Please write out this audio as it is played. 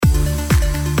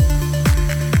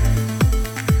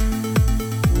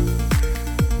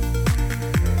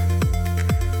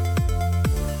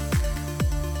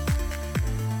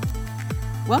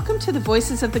Welcome to the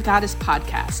Voices of the Goddess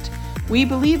podcast. We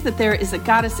believe that there is a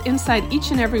goddess inside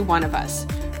each and every one of us.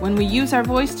 When we use our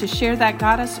voice to share that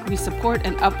goddess, we support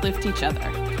and uplift each other.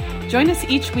 Join us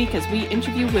each week as we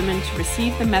interview women to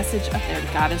receive the message of their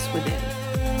goddess within.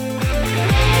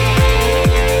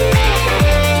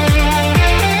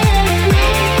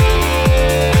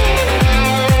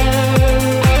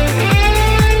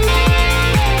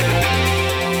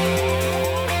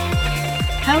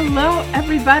 Hello,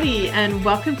 everybody, and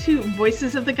welcome to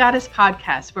Voices of the Goddess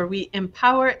podcast, where we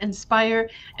empower, inspire,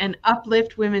 and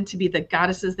uplift women to be the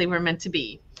goddesses they were meant to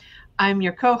be. I'm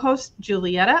your co-host,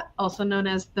 Julietta, also known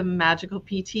as the Magical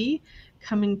PT,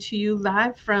 coming to you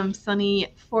live from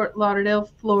sunny Fort Lauderdale,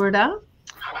 Florida.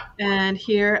 And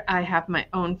here I have my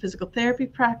own physical therapy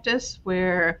practice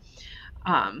where,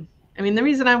 the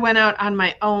reason I went out on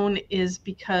my own is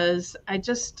because I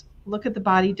just look at the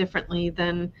body differently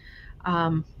than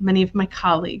many of my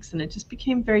colleagues, and it just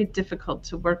became very difficult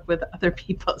to work with other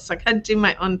people. So I got to do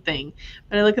my own thing.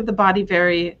 But I look at the body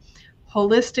very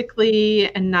holistically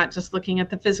and not just looking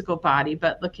at the physical body,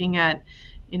 but looking at,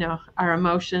 our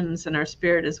emotions and our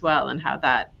spirit as well and how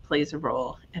that plays a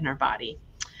role in our body.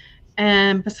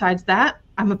 And besides that,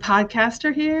 I'm a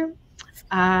podcaster here.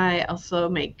 I also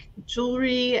make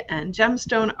jewelry and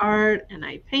gemstone art, and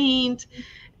I paint.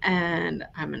 And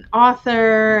I'm an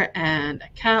author and a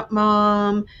cat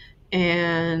mom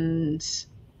and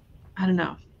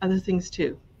other things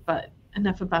too. But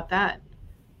enough about that.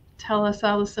 Tell us,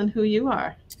 Allison, who you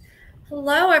are.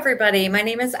 Hello, everybody. My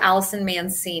name is Allison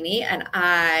Mancini, and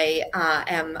I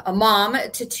am a mom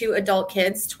to two adult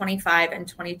kids, 25 and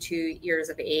 22 years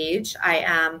of age. I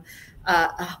am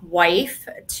a wife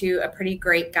to a pretty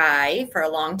great guy for a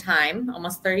long time,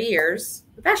 almost 30 years.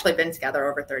 We've actually been together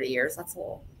over 30 years. That's a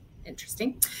little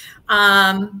interesting.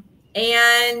 And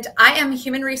I am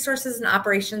Human Resources and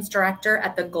Operations Director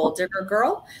at the Gold Digger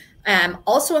Girl. I'm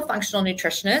also a functional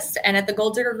nutritionist. And at the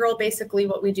Gold Digger Girl, basically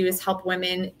what we do is help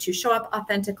women to show up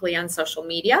authentically on social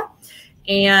media.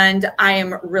 And I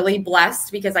am really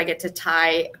blessed because I get to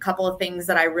tie a couple of things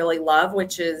that I really love,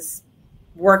 which is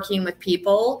working with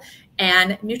people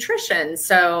and nutrition.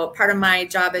 So part of my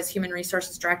job as Human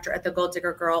Resources Director at the Gold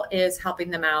Digger Girl is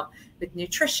helping them out with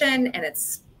nutrition. And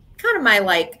it's kind of I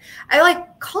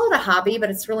call it a hobby, but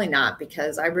it's really not,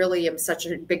 because I really am such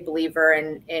a big believer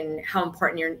in how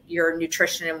important your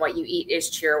nutrition and what you eat is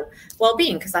to your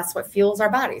well-being, because that's what fuels our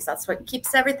bodies. That's what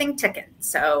keeps everything ticking.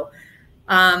 So,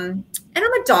 and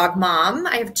I'm a dog mom.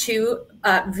 I have two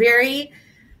very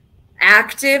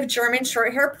active German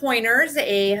short hair pointers,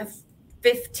 a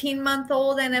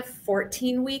 15-month-old and a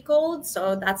 14-week-old.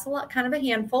 So that's kind of a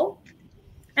handful.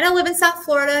 And I live in South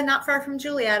Florida, not far from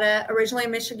Julietta, originally a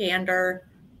Michigander.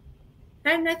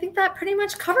 And I think that pretty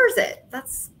much covers it.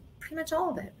 That's pretty much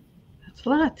all of it. That's a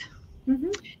lot.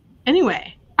 Mm-hmm.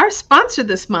 Anyway, our sponsor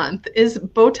this month is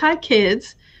Bowtie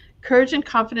Kids, Courage and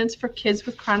Confidence for Kids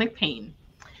with Chronic Pain.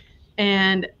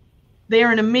 And they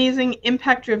are an amazing,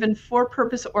 impact-driven,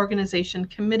 for-purpose organization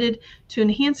committed to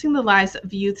enhancing the lives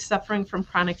of youth suffering from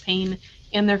chronic pain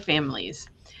and their families.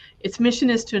 Its mission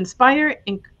is to inspire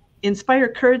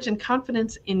courage and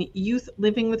confidence in youth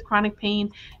living with chronic pain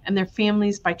and their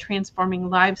families by transforming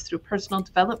lives through personal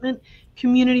development,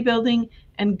 community building,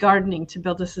 and gardening to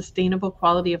build a sustainable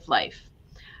quality of life.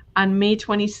 On May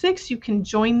 26th, you can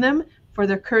join them for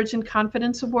their Courage and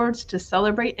Confidence Awards to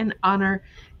celebrate and honor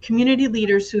community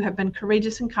leaders who have been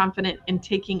courageous and confident in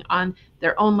taking on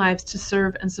their own lives to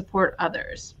serve and support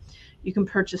others. You can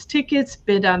purchase tickets,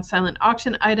 bid on silent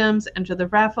auction items, enter the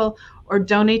raffle, or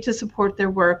donate to support their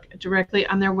work directly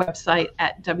on their website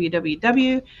at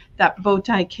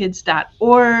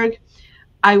www.bowtiekids.org.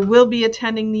 I will be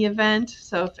attending the event,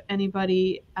 so if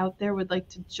anybody out there would like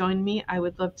to join me, I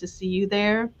would love to see you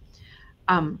there.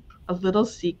 A little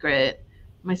secret,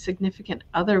 my significant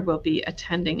other will be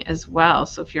attending as well,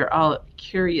 so if you're all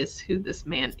curious who this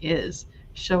man is,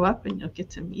 show up and you'll get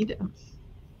to meet him.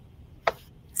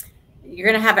 You're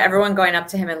going to have everyone going up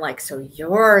to him and so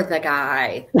you're the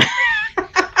guy.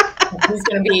 He's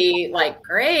going to be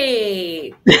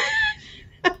great.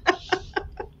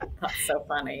 That's so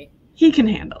funny. He can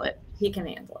handle it.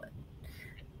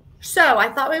 So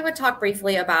I thought we would talk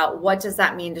briefly about what does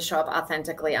that mean to show up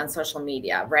authentically on social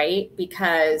media, right?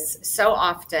 Because so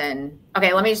often,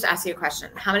 okay, let me just ask you a question.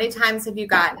 How many times have you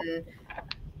gotten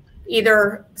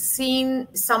either seen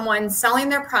someone selling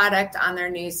their product on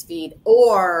their newsfeed,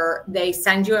 or they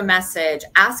send you a message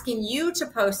asking you to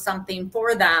post something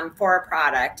for them for a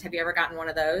product? Have you ever gotten one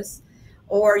of those?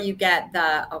 Or you get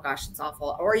the, oh gosh, it's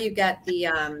awful. Or you get the,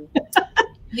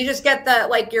 You just get the,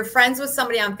 like, you're friends with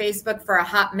somebody on Facebook for a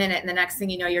hot minute, and the next thing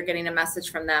you know, you're getting a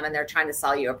message from them and they're trying to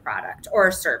sell you a product or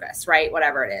a service, right?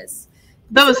 Whatever it is.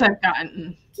 Those I've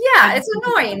gotten. Yeah, it's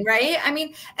annoying, right? I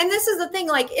mean, and this is the thing,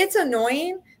 like, it's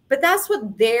annoying, but that's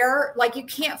what they're like, you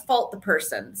can't fault the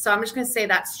person. So I'm just going to say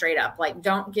that straight up. Like,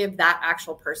 don't give that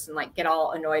actual person, like, get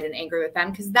all annoyed and angry with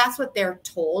them, because that's what they're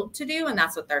told to do and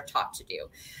that's what they're taught to do.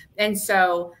 And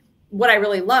so what I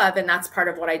really love, and that's part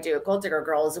of what I do at Gold Digger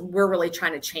Girls, we're really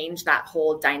trying to change that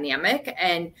whole dynamic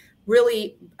and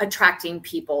really attracting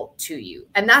people to you.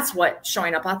 And that's what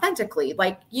showing up authentically.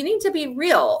 Like, you need to be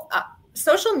real.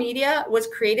 Social media was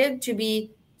created to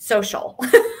be social.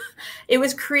 It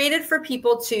was created for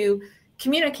people to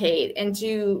communicate and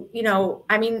to, you know,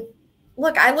 I mean,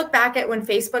 look, I look back at when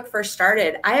Facebook first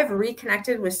started, I have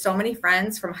reconnected with so many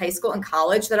friends from high school and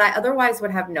college that I otherwise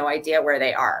would have no idea where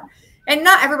they are. And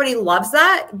not everybody loves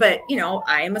that, but, you know,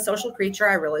 I am a social creature.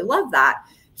 I really love that.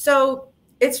 So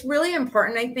it's really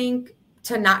important, I think,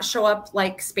 to not show up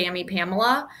like spammy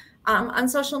Pamela on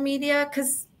social media,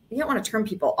 because you don't want to turn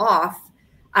people off.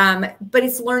 But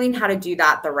it's learning how to do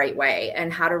that the right way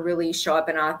and how to really show up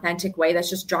in an authentic way that's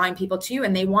just drawing people to you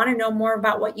and they want to know more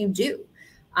about what you do.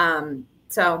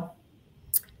 So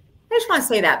I just want to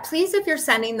say that, please, if you're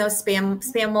sending those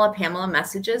spamula Pamela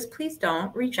messages, please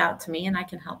don't reach out to me and I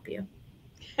can help you.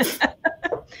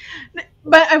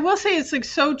 But I will say it's like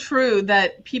so true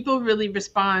that people really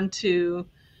respond to,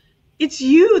 it's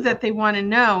you that they want to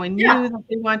know and you that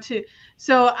they want to.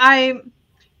 So I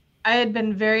had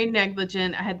been very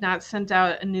negligent. I had not sent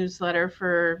out a newsletter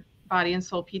for Body and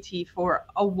Soul PT for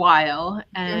a while.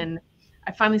 And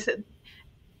I finally said,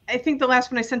 I think the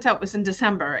last one I sent out was in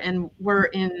December and we're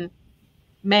in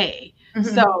May.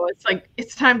 So it's like,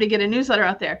 it's time to get a newsletter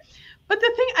out there. But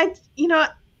the thing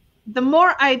the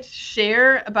more I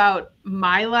share about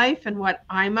my life and what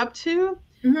I'm up to,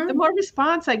 the more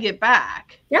response I get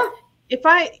back. Yeah. If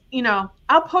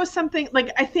I'll post something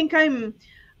like, I think I'm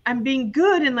being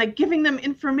good and like giving them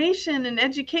information and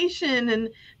education and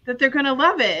that they're going to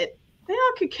love it. They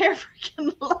all could care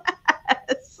freaking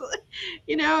less.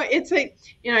 It's like,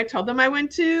 I told them I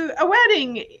went to a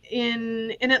wedding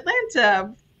in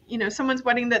Atlanta, someone's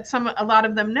wedding that a lot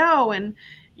of them know. And,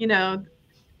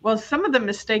 well, some of them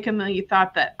mistakenly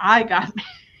thought that I got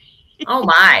married. Oh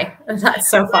my, that's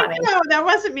so funny. No, that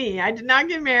wasn't me. I did not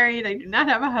get married. I do not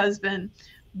have a husband,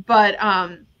 but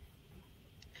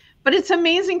it's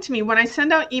amazing to me when I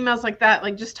send out emails like that,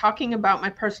 like just talking about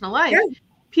my personal life,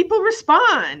 people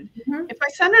respond. If I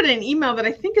send out an email that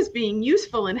I think is being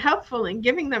useful and helpful and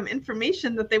giving them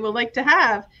information that they will like to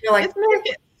have, you're like,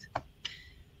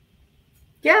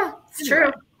 yeah, it's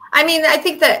true. I mean, I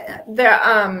think that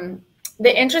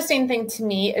the interesting thing to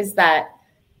me is that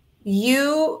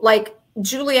you, like,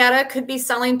 Julietta could be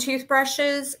selling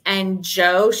toothbrushes and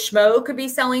Joe Schmo could be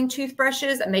selling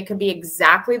toothbrushes and they could be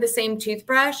exactly the same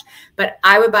toothbrush, but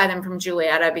I would buy them from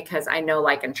Julietta because I know,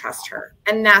 like, and trust her.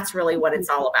 And that's really what it's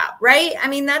all about, right? I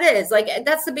mean, that is like,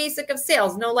 that's the basic of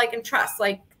sales, know, like, and trust.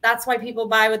 Like, that's why people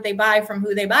buy what they buy from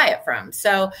who they buy it from.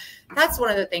 So that's one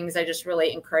of the things I just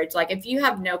really encourage. Like, if you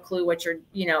have no clue what you're,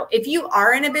 if you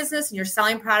are in a business and you're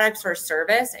selling products or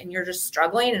service and you're just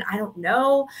struggling and I don't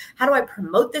know, how do I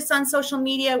promote this on social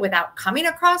media without coming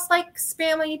across like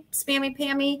spammy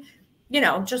Pammy,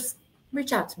 just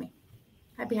reach out to me.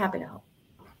 I'd be happy to help.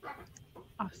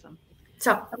 Awesome.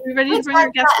 So are we ready to bring our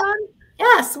guest on?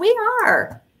 Yes, we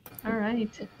are. All right.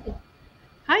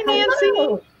 Hi, Nancy.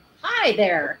 Hello. Hi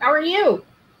there. How are you?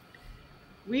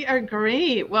 We are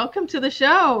great. Welcome to the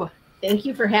show. Thank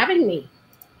you for having me.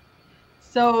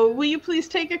 So will you please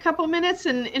take a couple minutes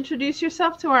and introduce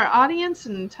yourself to our audience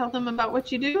and tell them about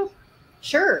what you do?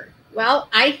 Sure. Well,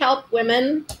 I help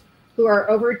women who are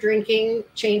over drinking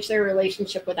change their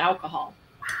relationship with alcohol.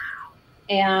 Wow.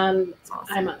 And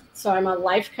awesome. I'm a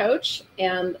life coach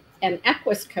and an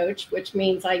Equus coach, which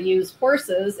means I use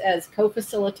horses as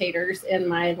co-facilitators in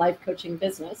my life coaching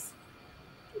business.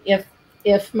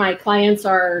 If my clients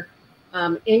are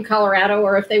in Colorado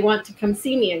or if they want to come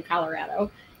see me in Colorado,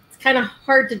 it's kind of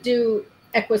hard to do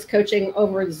Equus coaching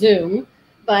over Zoom,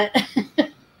 but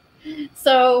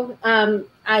so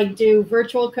I do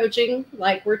virtual coaching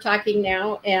like we're talking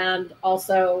now and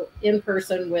also in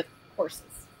person with horses.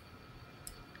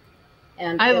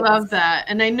 And I love that.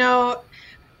 And I know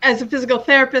as a physical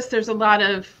therapist, there's a lot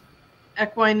of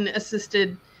equine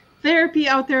assisted therapy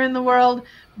out there in the world,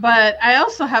 but I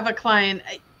also have a client.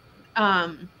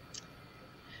 I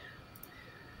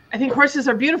think horses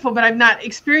are beautiful, but I've not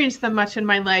experienced them much in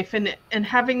my life, and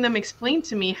having them explain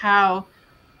to me how,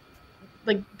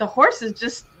 like, the horses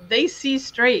just, they see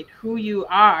straight who you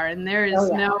are, and there is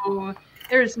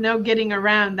there's no getting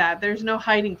around that. There's no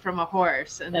hiding from a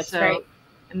horse. And That's right.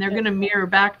 And they're going to mirror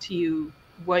back to you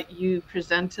what you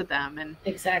present to them. And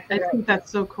Exactly. I think that's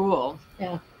so cool.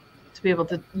 Yeah. To be able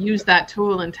to use that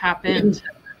tool and tap into.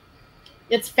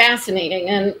 It's fascinating.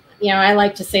 And, I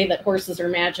like to say that horses are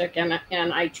magic, and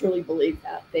I truly believe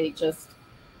that. They just,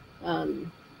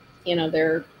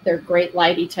 they're great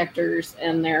lie detectors,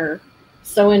 and they're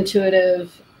so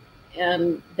intuitive,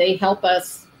 and they help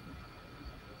us,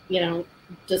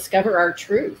 discover our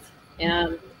truth.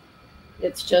 And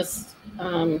it's just,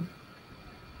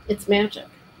 it's magic.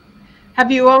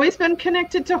 Have you always been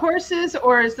connected to horses,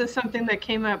 or is this something that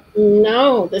came up?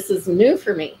 No, this is new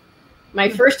for me. My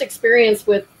first experience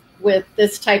with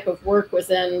this type of work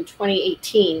was in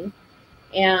 2018,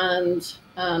 and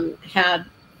had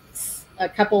a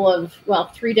couple of,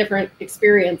 3 different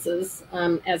experiences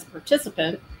as a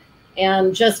participant,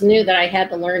 and just knew that I had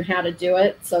to learn how to do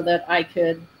it so that I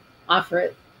could offer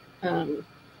it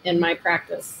in my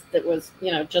practice that was,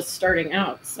 just starting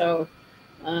out. So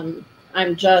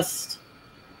I'm just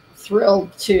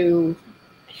thrilled to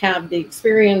have the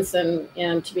experience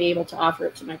and to be able to offer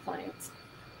it to my clients.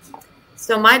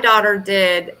 So my daughter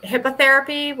did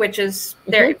hippotherapy, which is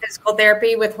physical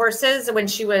therapy with horses.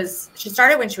 She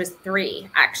started when she was 3,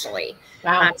 actually.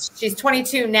 Wow. She's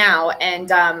 22 now.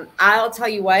 And I'll tell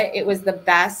you what, it was the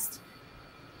best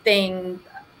thing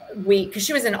because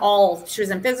she was in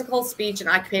physical, speech, and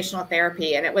occupational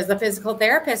therapy. And it was the physical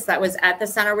therapist that was at the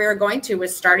center we were going to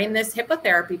was starting this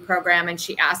hippotherapy program. And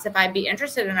she asked if I'd be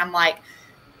interested. And I'm like,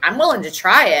 I'm willing to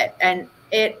try it. And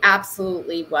it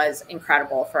absolutely was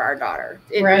incredible for our daughter.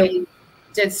 It really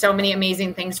did so many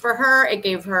amazing things for her. It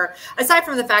gave her, aside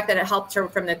from the fact that it helped her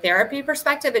from the therapy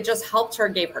perspective, it just helped her,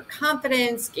 gave her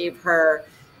confidence, gave her,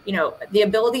 the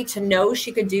ability to know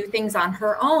she could do things on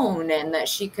her own, and that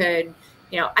she could,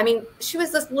 she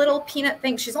was this little peanut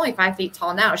thing. She's only 5 feet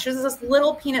tall now. She was this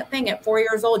little peanut thing at 4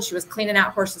 years old. She was cleaning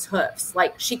out horses' hoofs.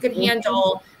 Like, she could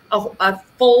handle a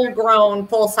full-grown,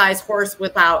 full-size horse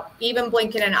without even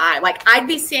blinking an eye. Like, I'd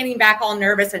be standing back all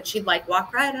nervous, and she'd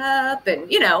walk right up,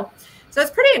 and so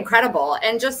it's pretty incredible.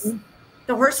 And just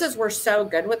the horses were so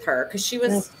good with her because she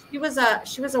was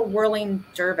a whirling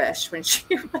dervish when she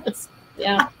was.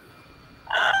 Yeah.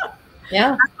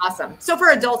 Awesome. So for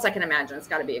adults, I can imagine it's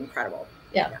got to be incredible.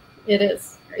 Yeah, it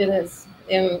is. It is.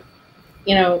 And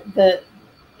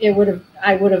I would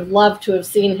have loved to have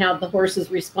seen how the horses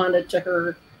responded to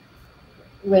her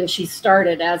when she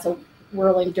started as a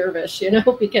whirling dervish,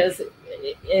 because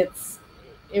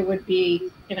it would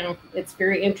be, it's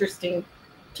very interesting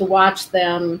to watch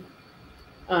them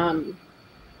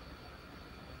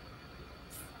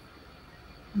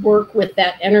work with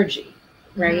that energy,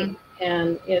 right? Mm-hmm.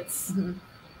 And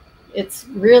it's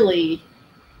really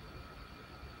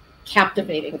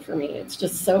captivating for me. It's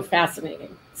just so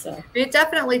fascinating. So it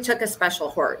definitely took a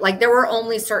special horse. Like, there were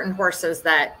only certain horses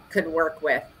that could work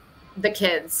with the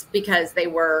kids because they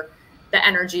were the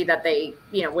energy that they,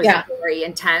 was very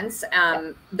intense.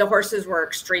 The horses were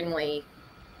extremely,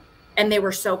 and they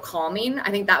were so calming.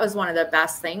 I think that was one of the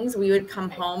best things. We would come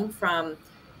home from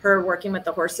her working with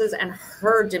the horses, and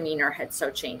her demeanor had so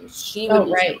changed. She would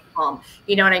be so calm.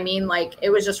 You know what I mean? Like, it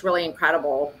was just really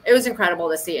incredible. It was incredible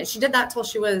to see. And she did that till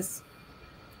she was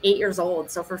 8 years old.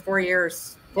 So for 4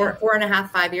 years,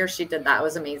 4.5, 5 years, she did that. It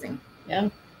was amazing. Yeah,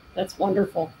 that's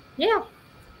wonderful. Yeah.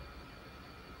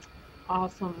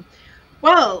 Awesome.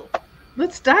 Well,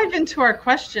 let's dive into our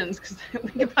questions, because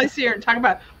we can probably sit here and talk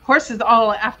about horses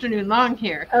all afternoon long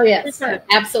here. Oh, yes,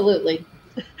 absolutely.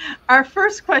 Our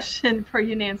first question for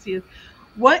you, Nancy, is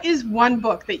what is one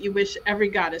book that you wish every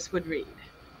goddess would read?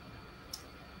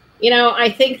 I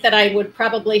think that I would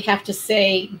probably have to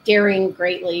say Daring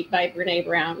Greatly by Brene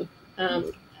Brown.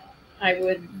 I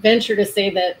would venture to say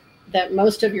that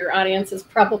most of your audience has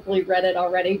probably read it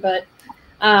already, but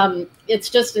it's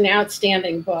just an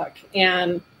outstanding book.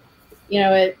 And,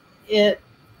 it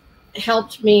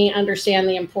helped me understand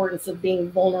the importance of being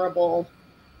vulnerable,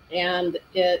 and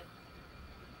it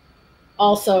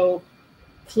also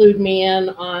clued me in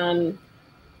on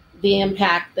the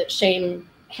impact that shame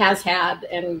has had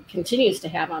and continues to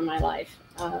have on my life.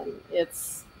 I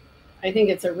think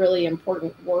it's a really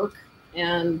important work,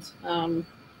 and I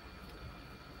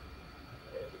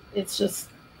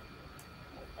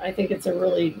think it's a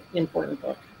really important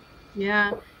book.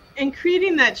 Yeah. And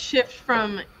creating that shift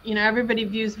from, everybody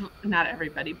views, not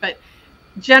everybody, but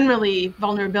generally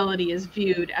vulnerability is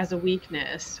viewed as a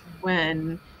weakness,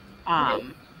 when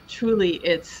truly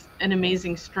it's an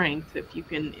amazing strength if you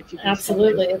can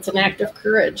absolutely. It's an act of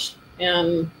courage,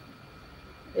 and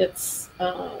it's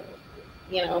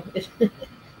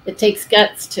it takes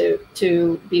guts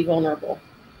to be vulnerable.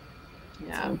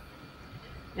 Yeah. So.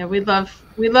 Yeah, we love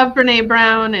Brene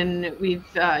Brown, and we've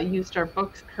used her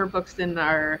books in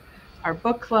our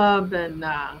book club, and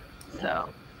so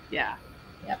yeah.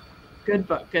 Good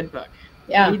book.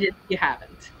 Yeah. Read it if you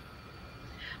haven't.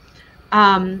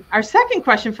 Our second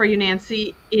question for you,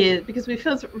 Nancy, is because we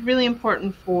feel it's really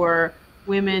important for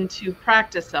women to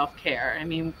practice self-care. I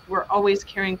mean, we're always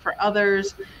caring for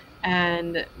others,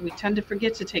 and we tend to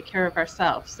forget to take care of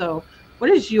ourselves. So what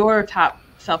is your top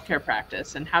self-care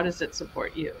practice, and how does it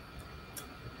support you?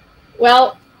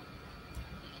 Well,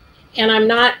 and I'm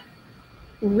not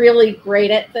really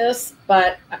great at this,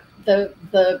 but the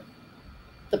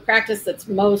practice that's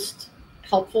most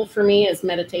helpful for me is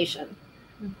meditation.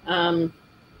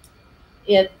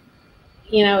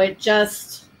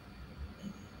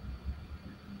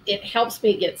 It helps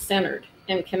me get centered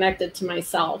and connected to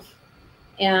myself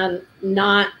and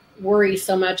not worry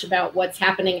so much about what's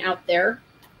happening out there,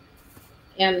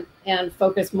 and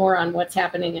focus more on what's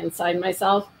happening inside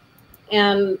myself.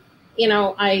 And,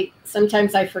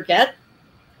 sometimes I forget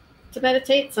to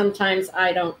meditate. Sometimes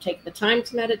I don't take the time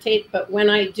to meditate, but when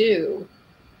I do,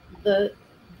 the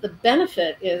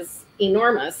benefit is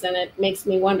enormous, and it makes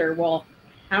me wonder, well,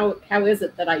 how is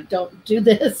it that I don't do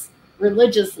this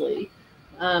religiously?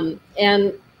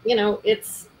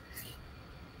 It's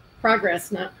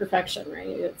progress, not perfection, right?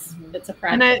 It's a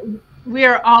practice. And we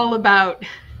are all about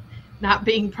not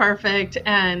being perfect,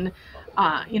 and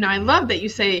I love that you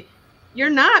say you're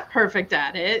not perfect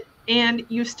at it, and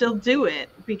you still do it,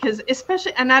 because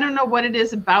especially, and I don't know what it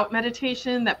is about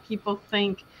meditation that people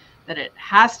think that it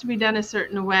has to be done a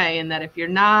certain way, and that if you're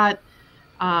not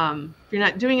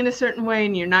doing it a certain way,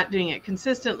 and you're not doing it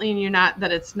consistently, and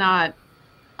that it's not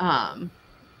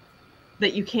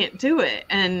that you can't do it.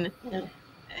 And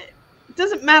it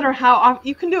doesn't matter how often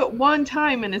you can do it one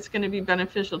time, and it's going to be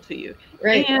beneficial to you.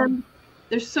 Right. And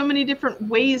there's so many different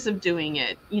ways of doing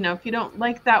it. If you don't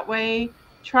like that way,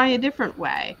 try a different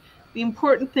way. The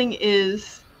important thing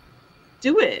is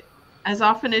do it as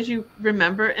often as you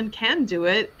remember and can do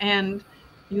it, and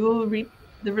you will reap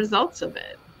the results of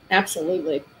it.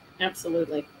 Absolutely.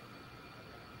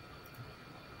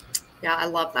 Yeah, I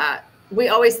love that. We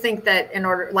always think that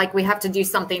we have to do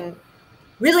something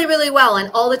really, really well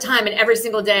and all the time and every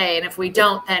single day. And if we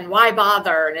don't, then why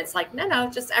bother? And it's like, no,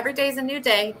 just every day is a new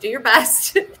day. Do your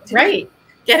best. Right.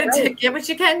 Get what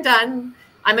you can done.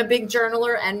 I'm a big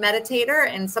journaler and meditator,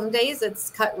 and some days it's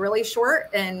cut really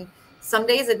short, and some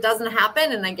days it doesn't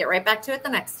happen, and I get right back to it the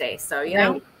next day. So,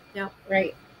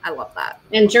 Right. I love that.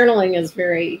 And journaling is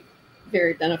very,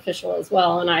 very beneficial as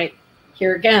well. And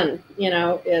here again,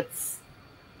 it's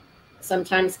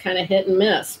sometimes kind of hit and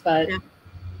miss, but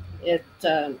it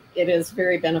is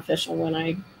very beneficial when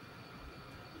I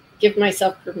give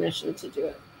myself permission to do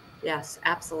it. Yes,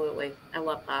 absolutely. I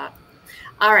love that.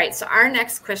 All right. So our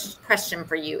next question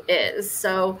for you is,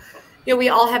 so, we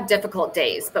all have difficult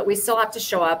days, but we still have to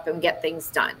show up and get things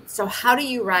done. So how do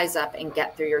you rise up and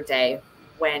get through your day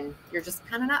when you're just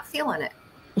kind of not feeling it?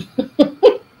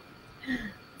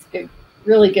 It's a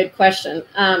really good question.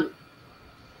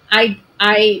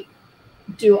 I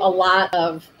do a lot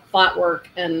of thought work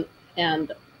and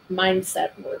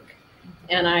mindset work,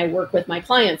 and I work with my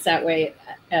clients that way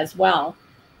as well.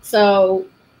 So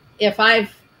if I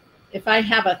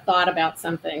have a thought about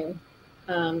something,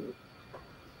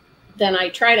 then I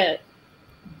try to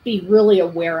be really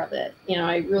aware of it.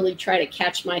 I really try to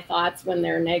catch my thoughts when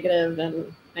they're negative,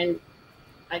 and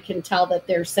I can tell that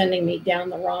they're sending me down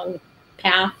the wrong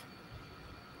path,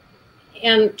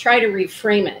 and try to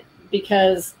reframe it,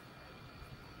 because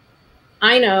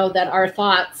I know that our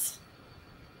thoughts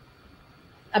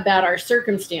about our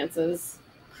circumstances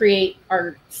create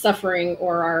our suffering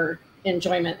or our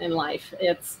enjoyment in life.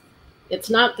 It's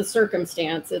not the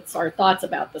circumstance, it's our thoughts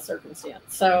about the circumstance.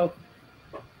 So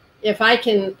if I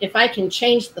can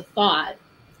change the thought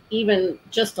even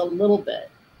just a little bit,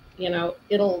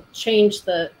 it'll change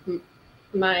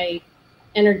my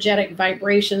energetic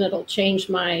vibration, it'll change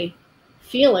my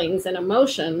feelings and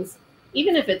emotions.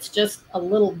 Even if it's just a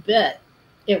little bit,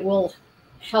 it will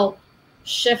help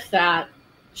shift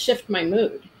my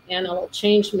mood, and it'll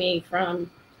change me from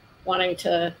wanting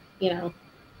to,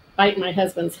 bite my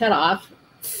husband's head off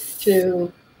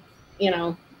to,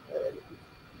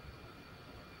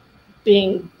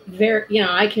 being very,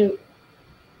 I can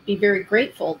be very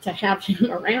grateful to have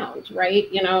him around, right?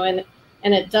 And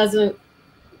it doesn't,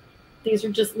 these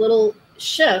are just little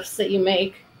shifts that you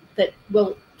make that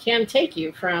can take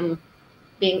you from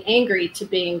being angry to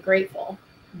being grateful.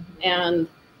 And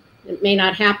it may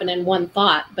not happen in one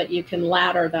thought, but you can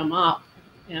ladder them up.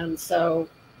 And so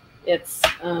it's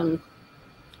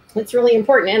really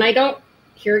important. And I don't,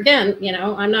 here again,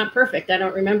 I'm not perfect. I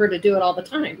don't remember to do it all the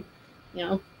time.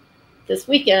 This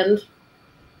weekend,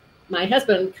 my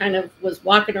husband kind of was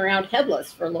walking around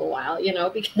headless for a little while,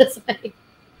 because I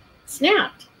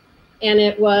snapped, and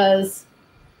it was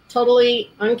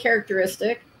totally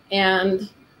uncharacteristic and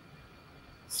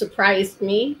surprised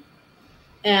me.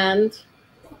 And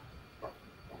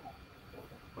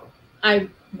I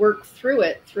worked through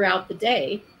it throughout the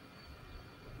day,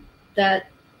 that,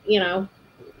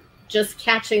 just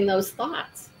catching those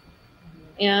thoughts.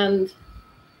 And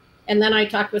then I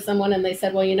talked with someone and they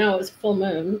said, well, it was full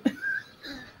moon.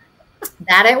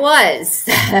 That it was.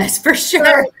 That's for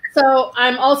sure. So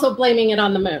I'm also blaming it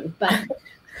on the moon, but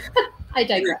I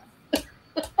digress.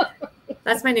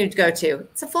 That's my new go-to.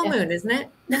 It's a full moon, isn't it?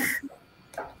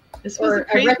 This was a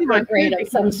crazy retrograde of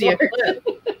some sort.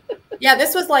 Yeah,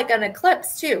 this was like an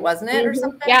eclipse too, wasn't it, or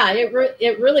something? Yeah,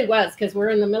 it really was, because we're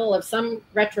in the middle of some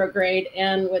retrograde,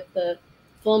 and with the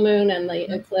full moon and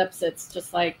the eclipse, it's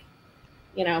just like,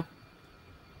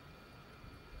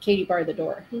 Katie barred the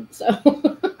door. So,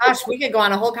 gosh, we could go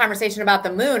on a whole conversation about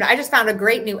the moon. I just found a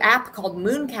great new app called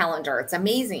Moon Calendar. It's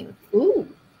amazing. Ooh,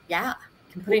 yeah,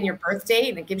 you can put in your birth date,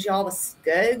 and it gives you all the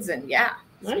goods, and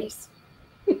nice.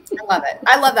 I love it.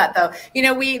 I love that though.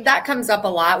 That comes up a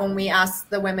lot when we ask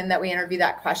the women that we interview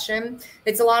that question.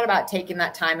 It's a lot about taking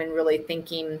that time and really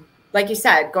thinking, like you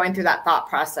said, going through that thought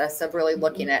process of really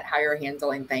looking at how you're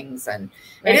handling things. And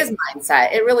It is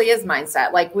mindset. It really is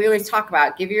mindset. Like we always talk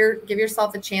about, give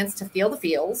yourself a chance to feel the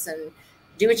feels and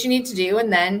do what you need to do.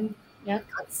 And then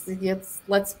let's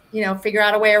figure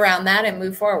out a way around that and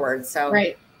move forward. So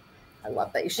right. I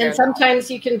love that you shared. And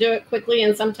sometimes you can do it quickly,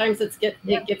 and sometimes it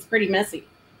gets pretty messy.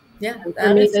 Yeah. And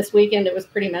for me, this weekend, it was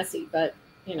pretty messy, but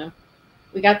we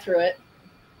got through it.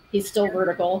 He's still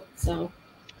vertical, so.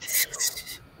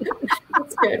 That's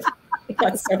good.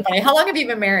 That's so funny. How long have you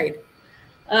been married?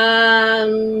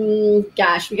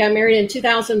 Gosh, we got married in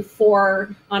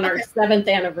 2004 on our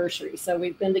 7th anniversary. So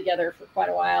we've been together for quite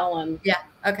a while. And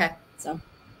okay. So,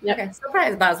 yep. Okay. So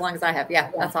probably about as long as I have. Yeah,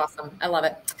 that's awesome. I love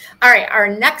it. All right. Our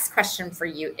next question for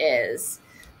you is,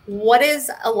 what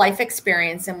is a life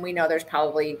experience? And we know there's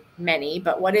probably many,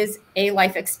 but what is a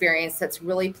life experience that's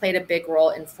really played a big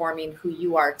role in forming who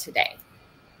you are today?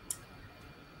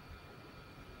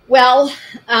 Well,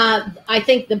 I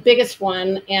think the biggest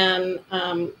one, and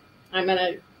I'm going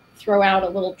to throw out a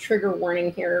little trigger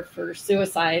warning here for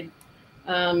suicide,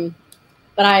 but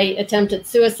I attempted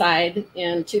suicide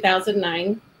in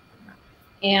 2009,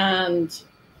 and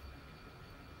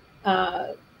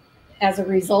as a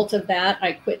result of that,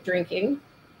 I quit drinking,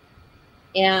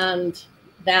 and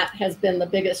that has been the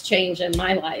biggest change in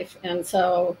my life. And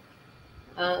so,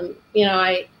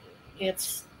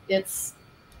 it's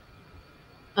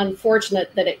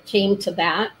unfortunate that it came to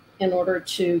that in order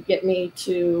to get me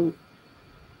to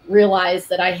realize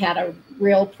that I had a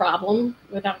real problem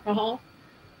with alcohol.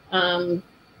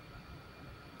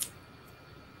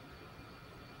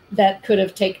 That could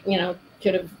have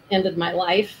ended my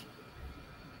life.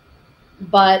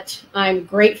 But I'm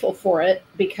grateful for it,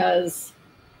 because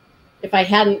if I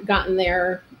hadn't gotten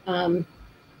there,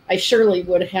 I surely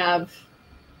would have,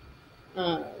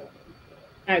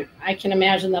 I can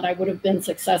imagine that I would have been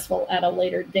successful at a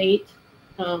later date.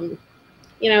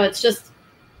 It's just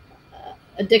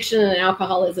addiction and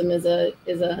alcoholism is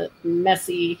a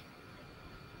messy,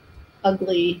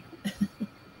 ugly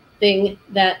thing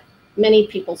that many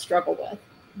people struggle with.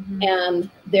 Mm-hmm. And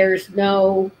there's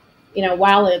no,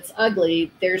 while it's ugly,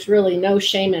 there's really no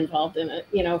shame involved in it.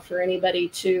 For anybody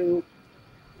to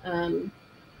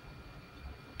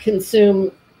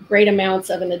consume great amounts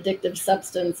of an addictive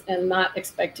substance and not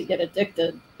expect to get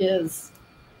addicted is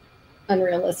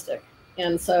unrealistic.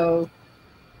 And so,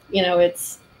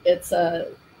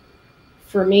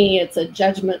 for me, it's a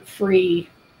judgment-free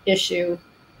issue.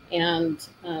 And,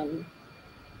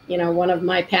 one of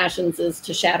my passions is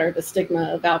to shatter the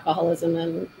stigma of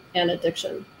alcoholism and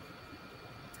addiction.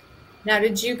 Now,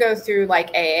 did you go through like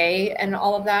AA and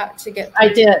all of that to get? I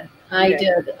did.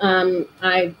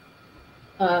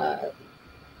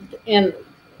 And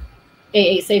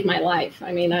AA saved my life.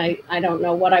 I mean, I don't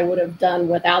know what I would have done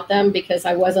without them, because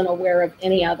I wasn't aware of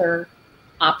any other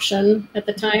option at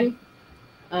the time.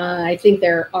 I think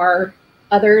there are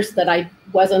others that I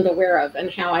wasn't aware of, and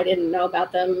how I didn't know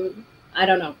about them, I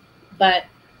don't know. But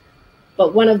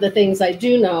one of the things I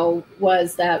do know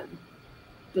was that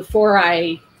before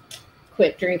I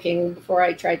quit drinking, before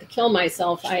I tried to kill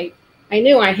myself, I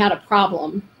knew I had a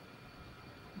problem,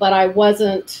 but I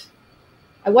wasn't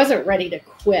ready to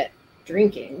quit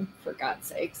drinking, for God's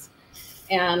sakes.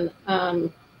 And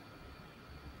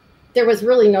there was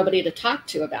really nobody to talk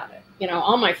to about it. You know,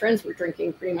 all my friends were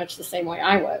drinking pretty much the same way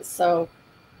I was. So,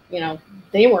 you know,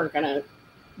 they weren't going to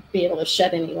be able to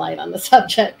shed any light on the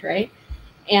subject, right?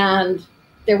 And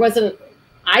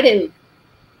I didn't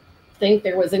think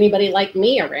there was anybody like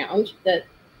me around that,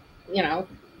 you know,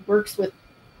 works with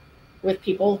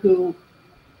people who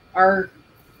are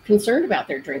concerned about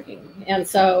their drinking. And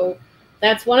so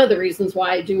that's one of the reasons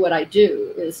why I do what I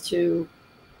do, is to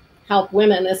help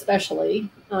women, especially,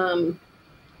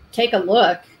 take a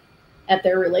look at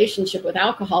their relationship with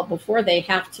alcohol before they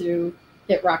have to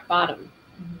hit rock bottom,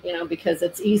 you know, because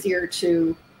it's easier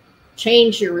to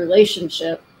change your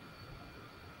relationship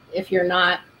if you're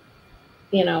not,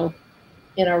 you know,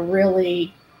 in a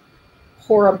really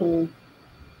horrible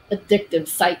addictive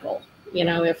cycle. You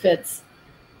know, if it's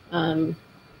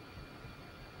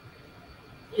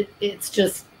it's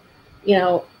just, you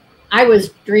know, I was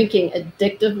drinking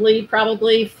addictively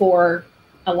probably for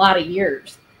a lot of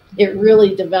years. It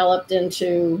really developed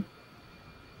into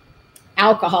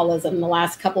alcoholism the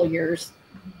last couple of years.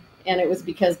 And it was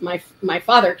because my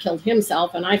father killed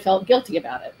himself and I felt guilty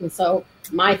about it. And so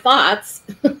my thoughts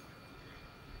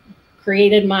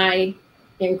created my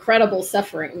incredible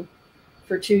suffering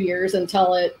for 2 years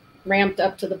until it ramped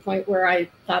up to the point where I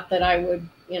thought that I would,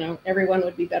 you know, everyone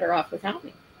would be better off without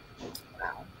me.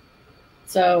 Wow.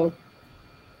 So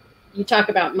you talk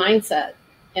about mindset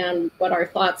and what our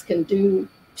thoughts can do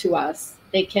to us.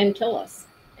 They can kill us.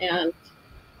 And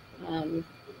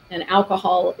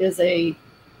alcohol is a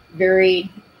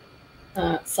very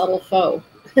subtle foe,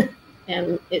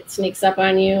 and it sneaks up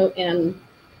on you, and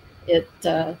it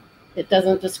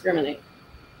doesn't discriminate.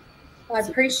 Well, I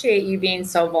appreciate you being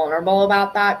so vulnerable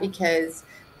about that, because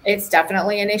it's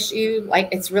definitely an issue. Like,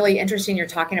 it's really interesting you're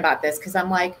talking about this, because I'm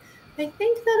like, I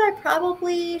think that I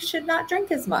probably should not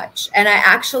drink as much. And I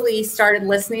actually started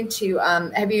listening to,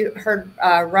 have you heard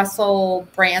Russell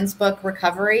Brand's book,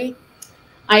 Recovery?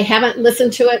 I haven't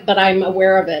listened to it, but I'm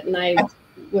aware of it, and I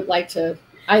would like to.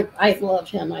 I love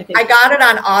him. I think I got it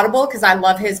on Audible because I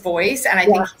love his voice, and I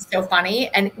think he's so funny,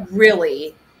 and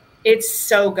really, it's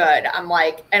so good. I'm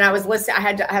like, and I was listening. I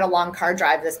had a long car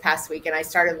drive this past week, and I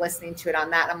started listening to it on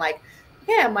that. And I'm like,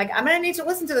 yeah, I'm gonna need to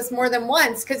listen to this more than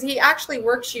once, because he actually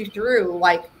works you through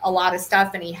like a lot of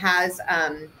stuff, and he has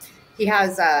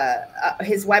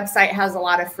his website has a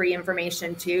lot of free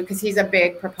information too, because he's a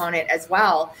big proponent as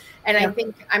well. And I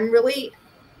think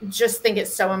think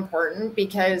it's so important,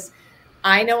 because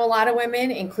I know a lot of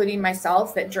women, including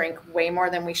myself, that drink way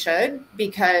more than we should,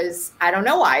 because I don't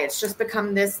know why. It's just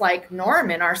become this like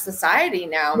norm in our society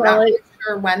now. Well, I'm not really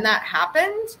sure when that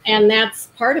happened. And that's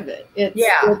part of it. It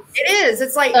is.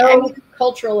 It's like so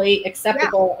culturally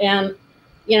acceptable. Yeah. And,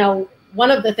 you know,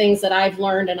 one of the things that I've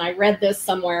learned, and I read this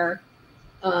somewhere,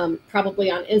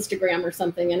 probably on Instagram or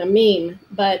something in a meme,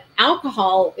 but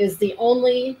alcohol is the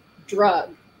only drug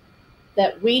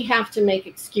that we have to make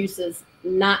excuses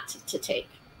not to take.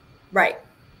 Right.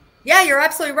 Yeah, you're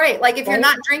absolutely right. Like, if you're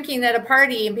not drinking at a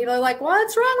party and people are like,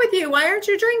 what's wrong with you? Why aren't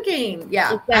you drinking?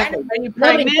 Yeah. Exactly.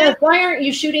 Nobody says, why aren't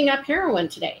you shooting up heroin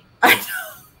today? I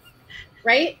know.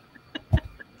 Right?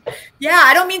 Yeah,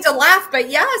 I don't mean to laugh, but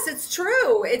yes, it's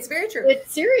true. It's very true.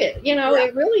 It's serious. You know,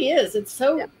 it really is. It's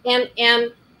so,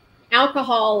 and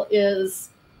alcohol is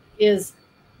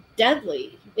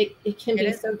deadly. It can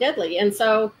be so deadly. And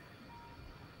so,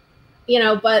 you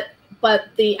know, but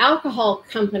the alcohol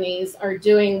companies are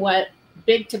doing what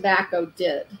big tobacco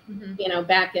did, you know,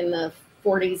 back in the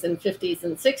 40s and 50s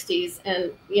and 60s,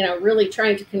 and, you know, really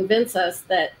trying to convince us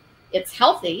that it's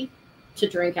healthy to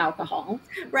drink alcohol.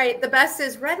 Right. The best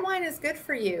is red wine is good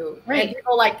for you. Right. And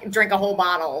people like drink a whole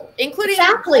bottle, including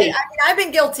exactly. I mean, I've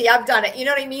been guilty. I've done it. You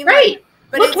know what I mean? Right. Like,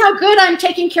 but look how good I'm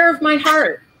taking care of my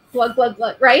heart. Glug, glug,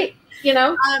 glug. Right. You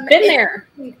know, been there.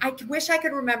 I wish I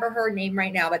could remember her name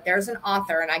right now, but there's an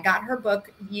author, and I got her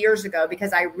book years ago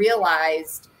because I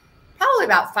realized, probably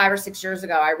about 5 or 6 years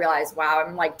ago, I realized, wow,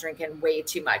 I'm like drinking way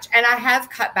too much. And I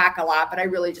have cut back a lot, but I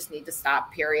really just need to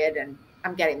stop, period. And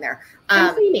I'm getting there.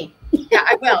 Yeah,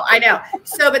 I will. I know.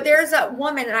 So, but there's a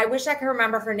woman, and I wish I could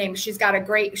remember her name. She's got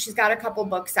a couple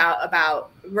books out about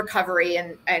recovery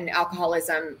and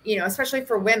alcoholism, you know, especially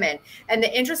for women. And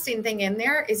the interesting thing in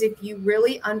there is, if you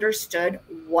really understood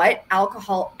what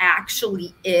alcohol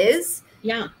actually is,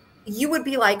 you would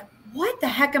be like, what the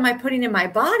heck am I putting in my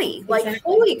body? Like,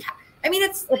 holy cow. I mean,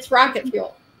 it's rocket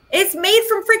fuel. It's made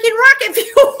from freaking rocket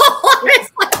fuel.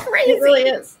 It's like crazy. It really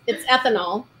is. It's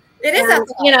ethanol. It is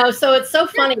ethanol. You know, so it's so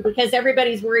funny because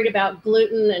everybody's worried about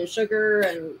gluten and sugar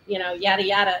and, you know, yada,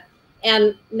 yada.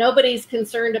 And nobody's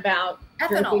concerned about ethanol.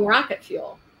 Drinking rocket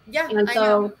fuel. Yeah. And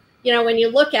so when you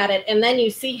look at it and then you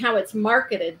see how it's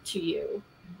marketed to you,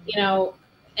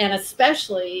 and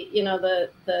especially,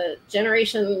 the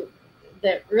generation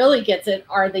that really gets it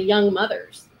are the young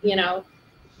mothers.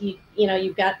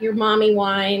 You've got your mommy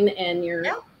wine and your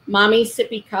mommy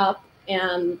sippy cup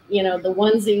and, the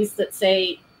onesies that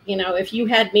say, if you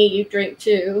had me, you drink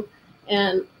too,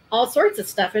 and all sorts of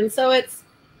stuff. And so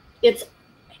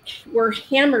we're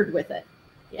hammered with it.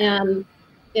 And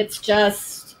it's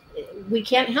just, we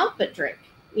can't help but drink,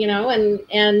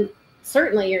 and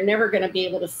certainly you're never going to be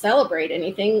able to celebrate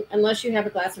anything unless you have a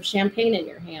glass of champagne in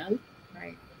your hand.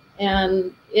 Right.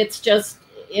 And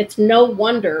it's no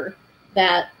wonder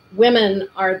that women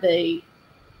are the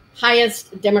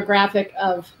highest demographic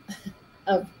of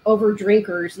over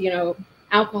drinkers.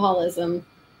 Alcoholism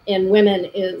in women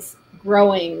is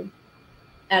growing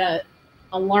at an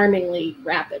alarmingly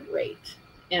rapid rate.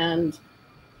 And,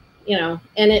 and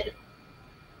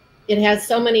it has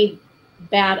so many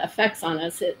bad effects on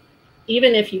us.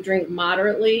 Even if you drink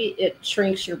moderately, it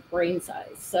shrinks your brain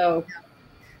size. So,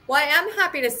 well, I am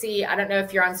happy to see, I don't know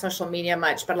if you're on social media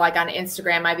much, but like on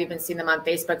Instagram, I've even seen them on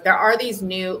Facebook. There are these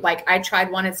new, like I tried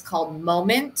one, it's called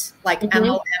Moment, like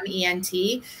Moment, and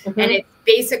it's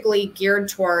basically geared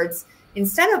towards,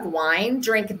 instead of wine,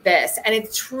 drink this. And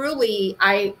it's truly,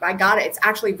 I got it. It's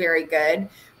actually very good.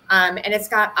 And it's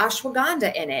got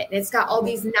ashwagandha in it. And it's got all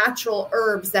these natural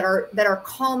herbs that are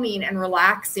calming and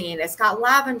relaxing. It's got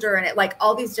lavender in it, like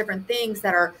all these different things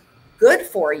that are good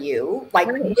for you, like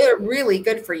really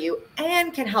good for you,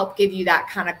 and can help give you that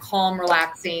kind of calm,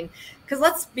 relaxing. Because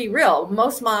let's be real,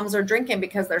 most moms are drinking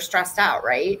because they're stressed out,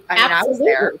 right? I mean, I was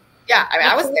there. Yeah,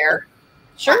 I was there.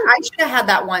 Sure. I should have had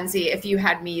that onesie. If you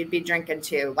had me, you'd be drinking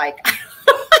too. Like,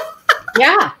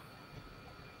 yeah.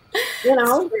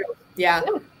 Yeah.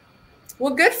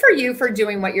 Well, good for you for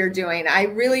doing what you're doing. I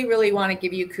really, really want to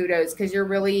give you kudos because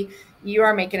you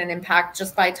are making an impact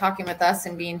just by talking with us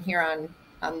and being here on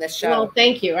this show. Well,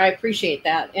 thank you. I appreciate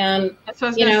that. And that's what I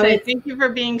was going to say. Thank you for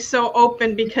being so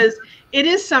open, because it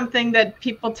is something that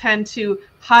people tend to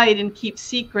hide and keep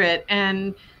secret,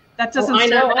 and that doesn't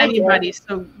serve anybody.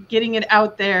 So getting it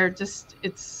out there,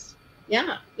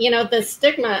 yeah. The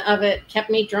stigma of it kept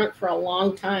me drunk for a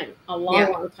long time,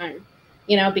 long time.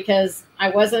 Because I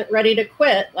wasn't ready to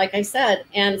quit, like I said.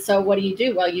 And so what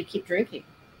do? Well, you keep drinking.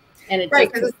 And it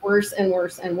just gets worse and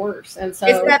worse and worse. And so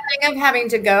it's that thing of having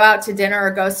to go out to dinner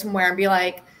or go somewhere and be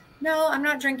like, no, I'm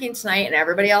not drinking tonight. And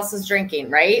everybody else is drinking,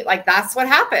 right? Like, that's what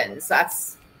happens.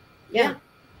 Yeah.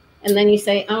 And then you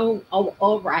say, oh,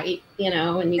 all right,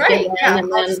 and you get in,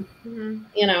 and then,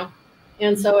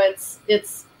 and so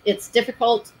it's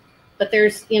difficult, but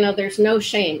there's no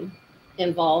shame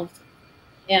involved.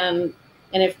 And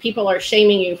if people are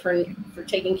shaming you for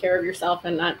taking care of yourself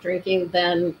and not drinking,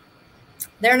 then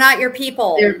they're not your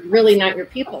people. They're really not your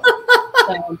people.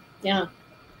 So, yeah.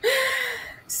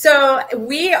 So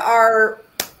we are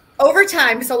over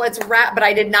time. So let's wrap, but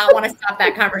I did not want to stop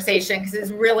that conversation because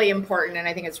it's really important. And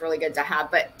I think it's really good to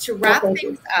have, but to wrap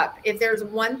things up, if there's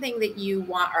one thing that you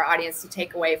want our audience to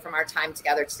take away from our time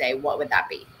together today, what would that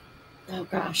be? Oh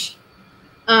gosh.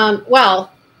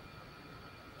 Well,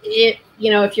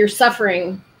 if you're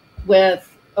suffering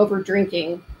with over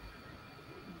drinking,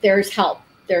 there's help.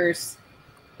 There's,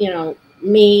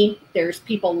 me, there's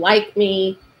people like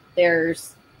me,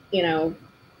 there's,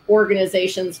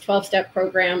 organizations, 12-step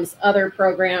programs, other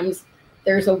programs.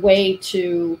 There's a way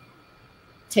to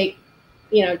change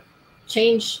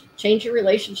your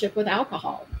relationship with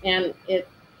alcohol. And it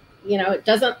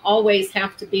doesn't always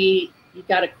have to be, you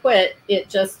got to quit. It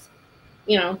just,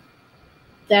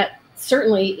 that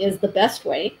certainly is the best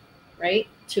way, right,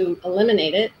 to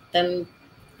eliminate it. Then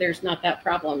there's not that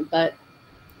problem. But,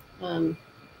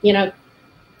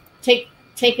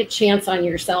 take a chance on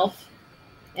yourself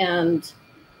and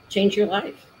change your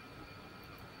life.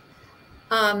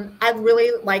 I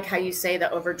really like how you say the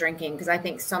over drinking, because I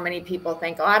think so many people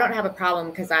think, oh, I don't have a problem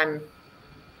because I'm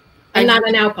not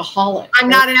an alcoholic.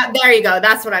 There you go.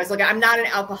 That's what I was looking at. I'm not an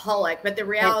alcoholic, but the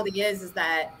reality is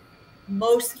that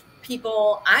most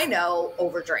people I know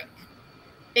overdrink,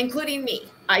 including me.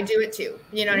 I do it too.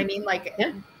 You know what I mean? Like,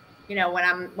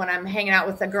 when I'm hanging out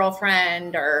with a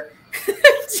girlfriend or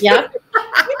yeah, you're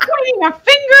pointing a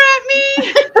finger at me.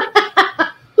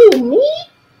 Who, me?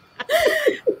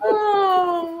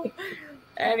 Oh,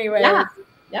 anyway.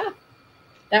 Yeah.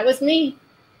 That was me.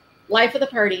 Life of the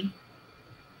party.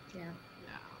 Yeah.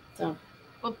 So.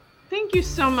 Well, thank you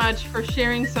so much for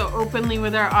sharing so openly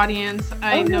with our audience.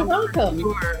 I know for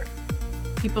sure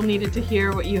people needed to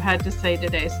hear what you had to say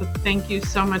today. So thank you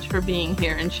so much for being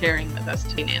here and sharing with us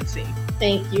today, Nancy.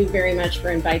 Thank you very much for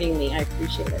inviting me. I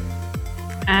appreciate it.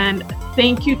 And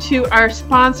thank you to our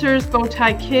sponsors,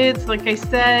 Bowtie Kids. Like I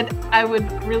said, I would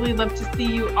really love to see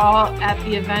you all at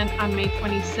the event on May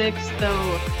 26th.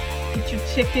 So get your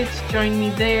tickets, join me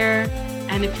there.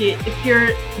 And if you're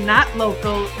not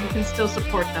local, you can still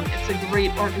support them. It's a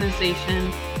great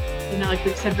organization. You know, like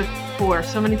we've said before,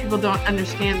 so many people don't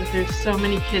understand that there's so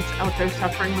many kids out there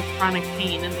suffering with chronic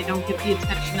pain and they don't get the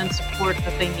attention and support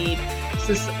that they need.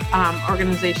 So this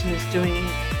organization is doing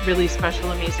really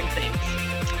special, amazing things.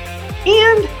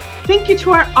 And thank you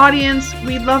to our audience.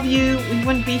 We love you. We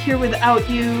wouldn't be here without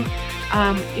you.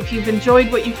 If you've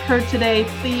enjoyed what you've heard today,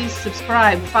 please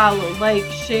subscribe, follow, like,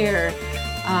 share.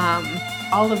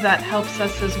 All of that helps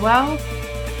us as well.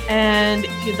 And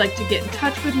if you'd like to get in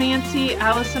touch with Nancy,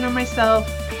 Allison, or myself,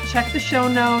 check the show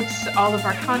notes. All of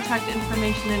our contact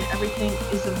information and everything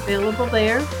is available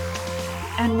there.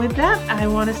 And with that, I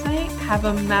want to say, have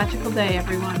a magical day,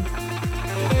 everyone.